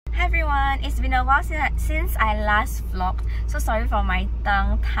Hi everyone, it's been a while since I last vlogged, so sorry for my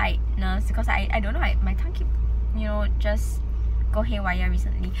tongue tightness because I don't know, my tongue keep, just go haywire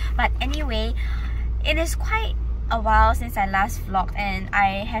recently. But anyway, it is quite a while since I last vlogged, and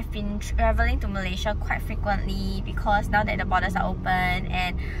I have been traveling to Malaysia quite frequently because now that the borders are open,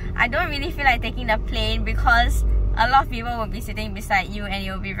 and I don't really feel like taking the plane because a lot of people will be sitting beside you and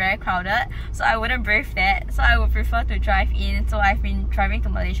it will be very crowded, so I wouldn't brave that. So I would prefer to drive in. So I've been driving to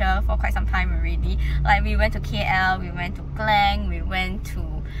Malaysia for quite some time already. Like we went to KL, we went to Klang, we went to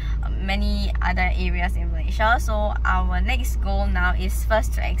many other areas in Malaysia. So our next goal now is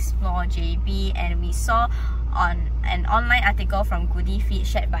first to explore JB, and we saw on an online article from Goody Feed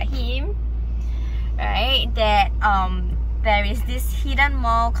shared by him, right, that there is this hidden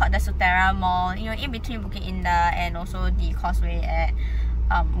mall called the Sutera Mall, in between Bukit Indah and also the causeway at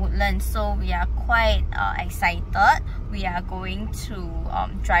Woodlands. So we are quite excited. We are going to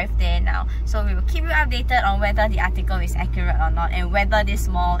drive there now. So we will keep you updated on whether the article is accurate or not, and whether this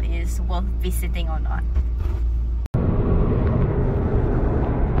mall is worth visiting or not.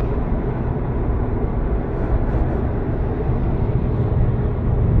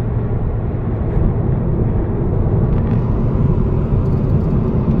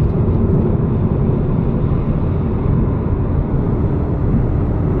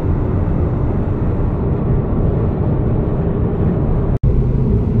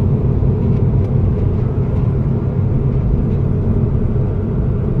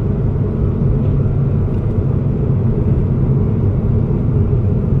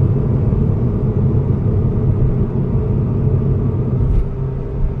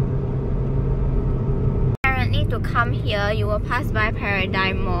 Come here, you will pass by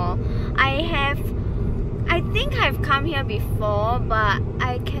Paradigm Mall. I think I've come here before, but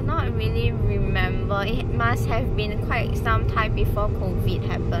I cannot really remember. It must have been quite some time before COVID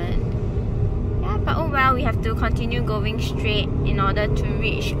happened. Yeah, but oh well, we have to continue going straight in order to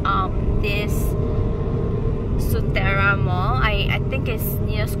reach this Sutera Mall. I think it's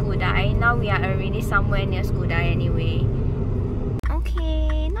near Skudai. Now we are already somewhere near Skudai anyway.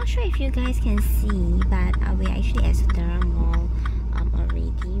 Okay, not sure if you guys can see, but we're actually at Sutera Mall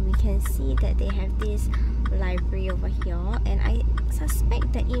already. We can see that they have this library over here, and I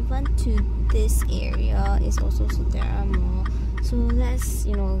suspect that even to this area is also Sutera Mall. So let's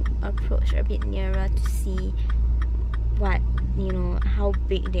approach a bit nearer to see what how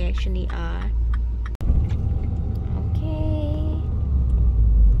big they actually are. Okay,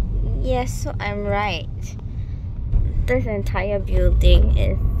 yes, so I'm right. This entire building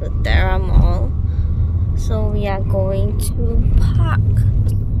is Sutera Mall. So we are going to park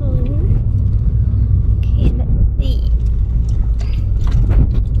soon. Okay, let's see.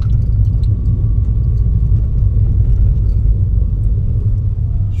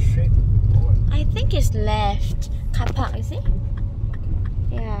 Straight forward. I think it's left. Car park, is it?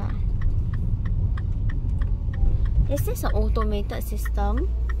 Yeah. Is this an automated system?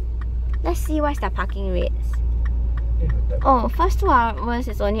 Let's see what's the parking rates. Oh, first 2 hours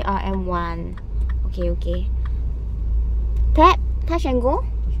is only RM1. Okay. Tap, touch and go?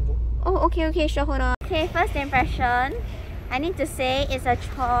 Oh, okay, sure, hold on. Okay, first impression, I need to say it's a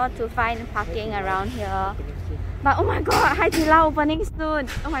chore to find parking around here. But oh my god, Hai Di Lao opening soon.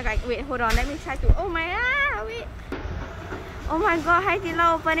 Oh my god, wait, hold on, let me try to. Wait. Oh my god, Hai Di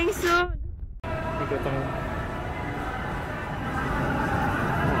Lao opening soon.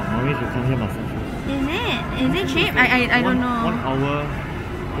 Mommy should come here myself. Is it cheap? I don't know. 1 hour,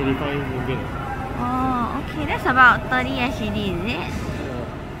 35 ringgit. Oh, okay, that's about 30 SGD, is it?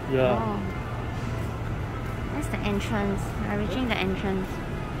 Yeah. Oh. That's the entrance. We're reaching the entrance.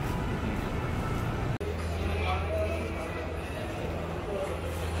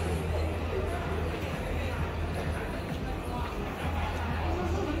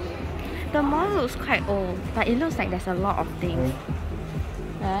 The mall looks quite old, but it looks like there's a lot of things.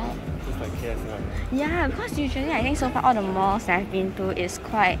 Right? Just like KSL. Yeah, because usually I think so far all the malls that I've been to is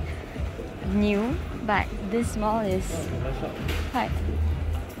quite new, but this mall is quite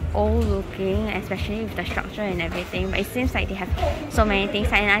old looking, especially with the structure and everything. But it seems like they have so many things,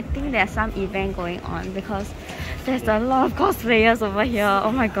 and I think there's some event going on because there's a lot of cosplayers over here.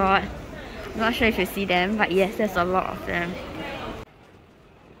 Oh my god, I'm not sure if you see them, but yes, there's a lot of them.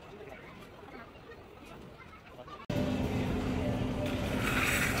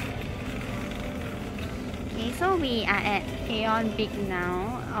 So we are at Aeon Big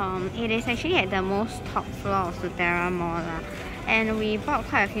now. It is actually at the most top floor of Sutera Mall. And we bought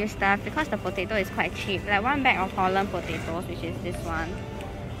quite a few stuff because the potato is quite cheap. Like one bag of Holland potatoes, which is this one.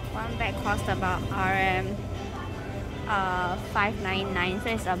 One bag cost about 5.99, so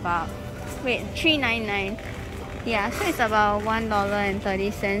it's about, wait, 3.99. Yeah, so it's about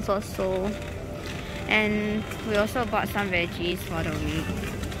 $1.30 or so. And we also bought some veggies for the week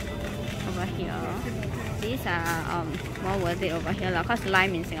over here. These are more worth it over here because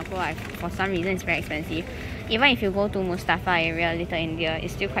lime in Singapore, for some reason, is very expensive. Even if you go to Mustafa area, Little India,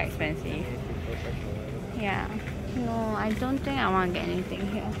 it's still quite expensive. Yeah. No, I don't think I want to get anything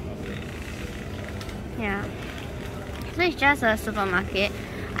here. Yeah. So it's just a supermarket.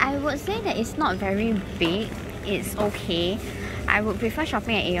 I would say that it's not very big. It's okay. I would prefer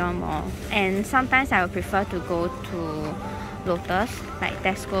shopping at Sutera Mall. And sometimes I would prefer to go to Lotus, like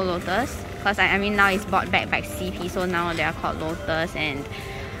Tesco Lotus. Because I mean now it's bought back by CP, so now they are called Lotus and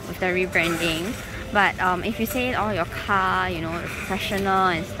with the rebranding. But if you say all your car, you know, professional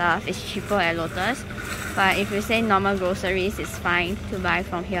and stuff, it's cheaper at Lotus. But if you say normal groceries, it's fine to buy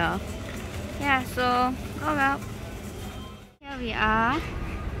from here. Yeah, so, oh well. Here we are,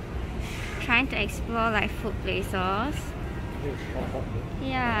 trying to explore like food places.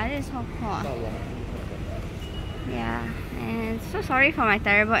 Yeah, this is hot. Yeah, and so sorry for my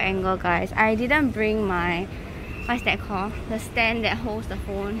terrible angle, guys. I didn't bring my, what's that called? The stand that holds the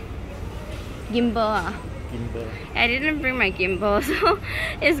phone. Gimbal. Gimbal. I didn't bring my gimbal, so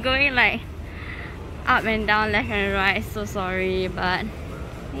it's going like up and down, left and right. So sorry, but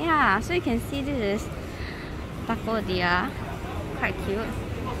yeah. So you can see this is Taco Dia. Quite cute.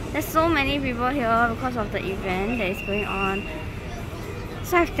 There's so many people here because of the event that is going on.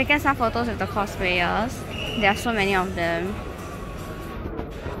 So I've taken some photos with the cosplayers. There are so many of them.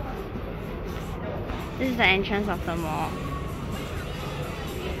 This is the entrance of the mall.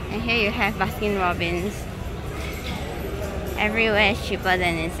 And here you have Baskin Robbins. Everywhere is cheaper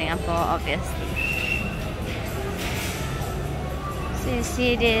than in Singapore, obviously. So you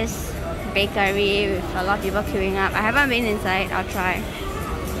see this bakery with a lot of people queuing up. I haven't been inside, I'll try.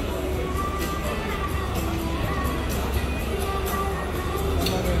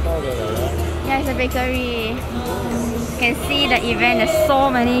 Yeah, it's a bakery. You can see the event, there's so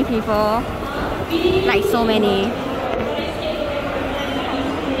many people. Like so many.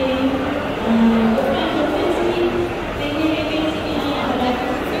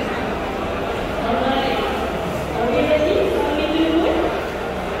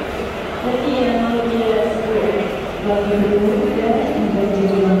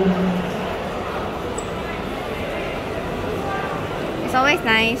 It's always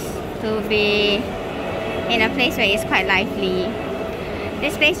nice to be in a place where it's quite lively.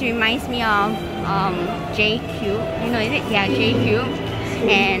 This place reminds me of JQ. You know, is it? Yeah, JQ.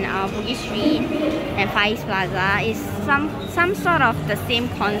 And Bugis Street and Far East Plaza. It's some sort of the same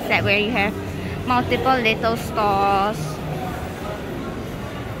concept where you have multiple little stores.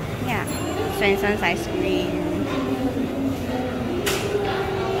 Yeah, Swenson's ice cream.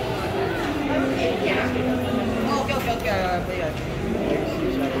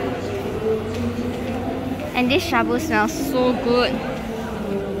 And this shabu smells so good.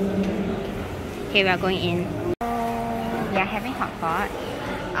 Okay, we are going in. We are having hot pot.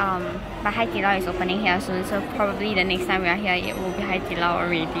 But Hai Di Lao is opening here soon, so probably the next time we are here, it will be Hai Di Lao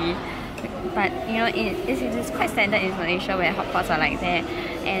already. But you know, it's quite standard in Malaysia where hot pots are like that,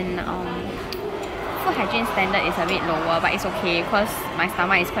 and food hygiene standard is a bit lower, but it's okay because my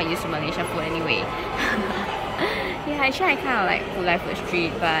stomach is quite used to Malaysian food anyway. Yeah, actually I kind of like Fulai Food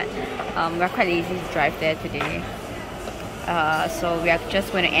Street, but we're quite lazy to drive there today. So we are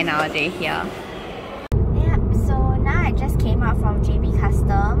just going to end our day here. Yeah, so now I just came out from JB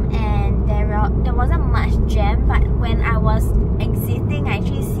Custom and there wasn't much jam, but when I was exiting I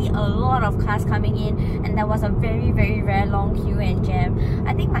actually see a lot of cars coming in and there was a very long queue and jam.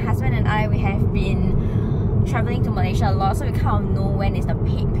 I think my husband and I, we have been traveling to Malaysia a lot, so we kind of know when is the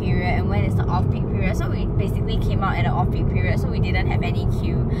peak period and when is the off-peak period. So we basically came out at the off-peak period, so we didn't have any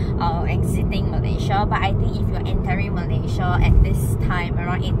queue exiting Malaysia. But I think if you're entering Malaysia at this time,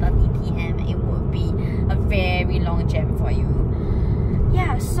 around 8:30 PM, it would be a very long jam for you.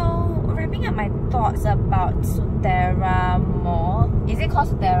 Yeah, so wrapping up my thoughts about Sutera Mall. Is it called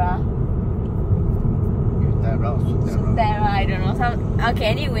Sutera? Sutera, I don't know. Okay,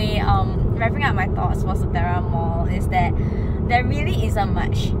 anyway, wrapping up my thoughts for Sutera Mall is that there really isn't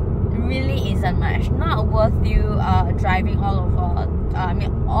much. Not worth you driving all over. I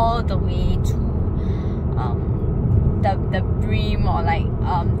mean, all the way to the brim or like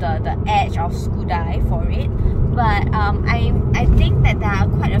the edge of Skudai for it. But I think that there are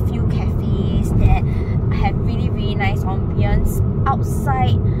quite a few cafes that have really nice ambience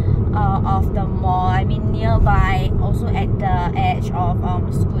outside of the mall. I mean, nearby, also at the edge of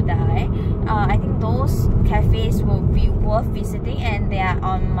Skudai. I think those cafes will be worth visiting, and they are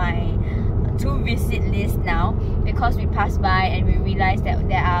on my to visit list now, because we passed by and we realized that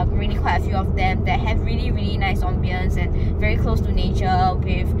there are really quite a few of them that have really nice ambience and very close to nature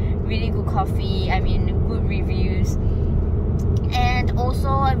with really good coffee, I mean good reviews, and also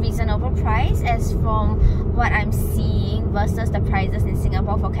a reasonable price as from what I'm seeing versus the prices in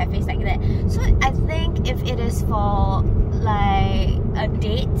Singapore for cafes like that. So I think if it is for like a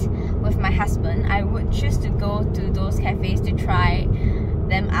date with my husband, I would choose to go to those cafes to try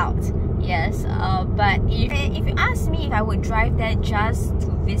them out. Yes, but if you ask me if I would drive there just to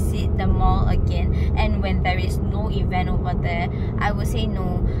visit the mall again, and when there is no event over there, I would say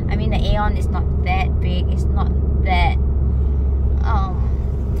no. I mean, the Aeon is not that big, it's not that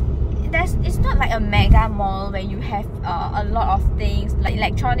it's not like a mega mall where you have a lot of things like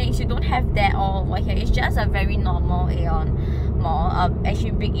electronics. You don't have that all over here. It's just a very normal Aeon mall,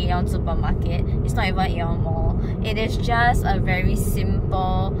 actually big Aeon supermarket. It's not even Aeon mall, it is just a very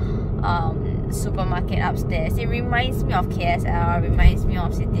simple supermarket upstairs. It reminds me of KSL, reminds me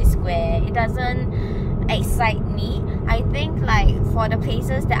of City Square. It doesn't excite me. I think like for the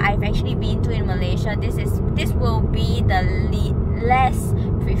places that I've actually been to in Malaysia, this will be the less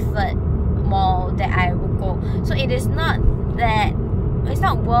preferred mall that I will go. So it is not that, it's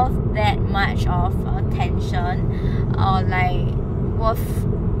not worth that much of attention, or like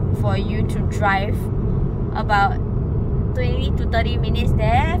worth for you to drive about 20 to 30 minutes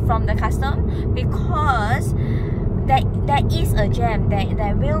there from the custom, because there is a jam.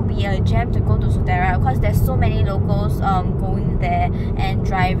 There will be a jam to go to Sutera, because there's so many locals going there and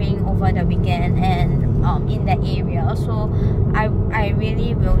driving over the weekend and in that area. So I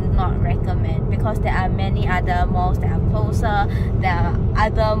really will not recommend, because there are many other malls that are closer, there are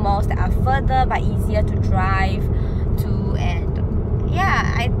other malls that are further but easier to drive to. And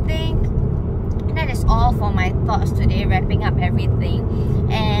yeah, I think that is all for my thoughts today, wrapping up everything.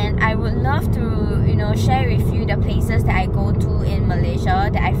 And I would love to, you know, share with you the places that I go to in Malaysia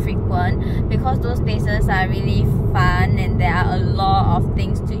that I frequent, because those places are really fun and there are a lot of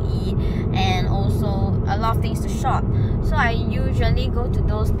things to eat and also a lot of things to shop. So I usually go to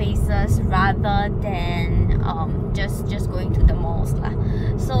those places rather than just going to the malls lah.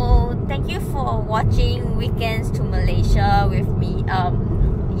 So thank you for watching Weekends to Malaysia with me.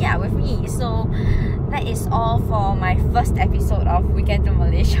 With me. So that is all for my first episode of Weekend to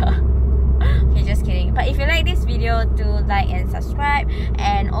Malaysia. Okay, just kidding. But if you like this video, do like and subscribe.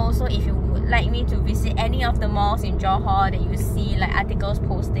 And also, if you would like me to visit any of the malls in Johor that you see like articles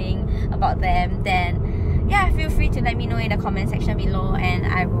posting about them, then yeah, feel free to let me know in the comment section below, and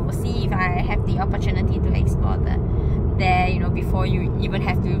I will see if I have the opportunity to explore there, you know, before you even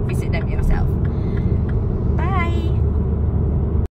have to visit them yourself. Bye.